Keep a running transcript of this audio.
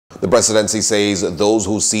The presidency says those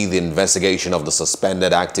who see the investigation of the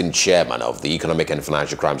suspended acting chairman of the Economic and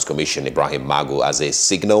Financial Crimes Commission, Ibrahim Magu, as a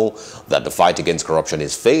signal that the fight against corruption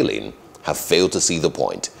is failing, have failed to see the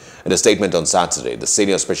point. In a statement on Saturday, the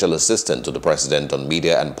senior special assistant to the president on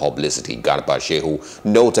media and publicity, Garba Shehu,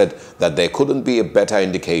 noted that there couldn't be a better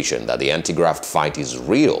indication that the anti-graft fight is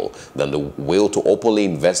real than the will to openly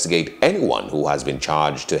investigate anyone who has been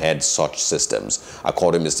charged to head such systems.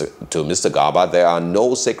 According to Mr. Garba, there are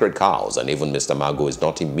no sacred cows, and even Mr. Magu is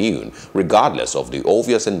not immune, regardless of the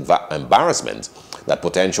obvious embarrassment that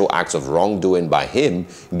potential acts of wrongdoing by him,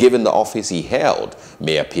 given the office he held,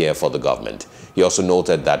 may appear for the government. He also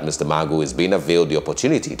noted that Mr. Magu is being availed the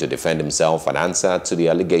opportunity to defend himself and answer to the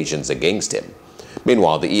allegations against him.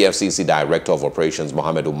 Meanwhile, the EFCC Director of Operations,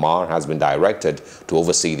 Mohammed Umar, has been directed to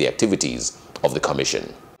oversee the activities of the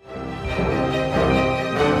Commission.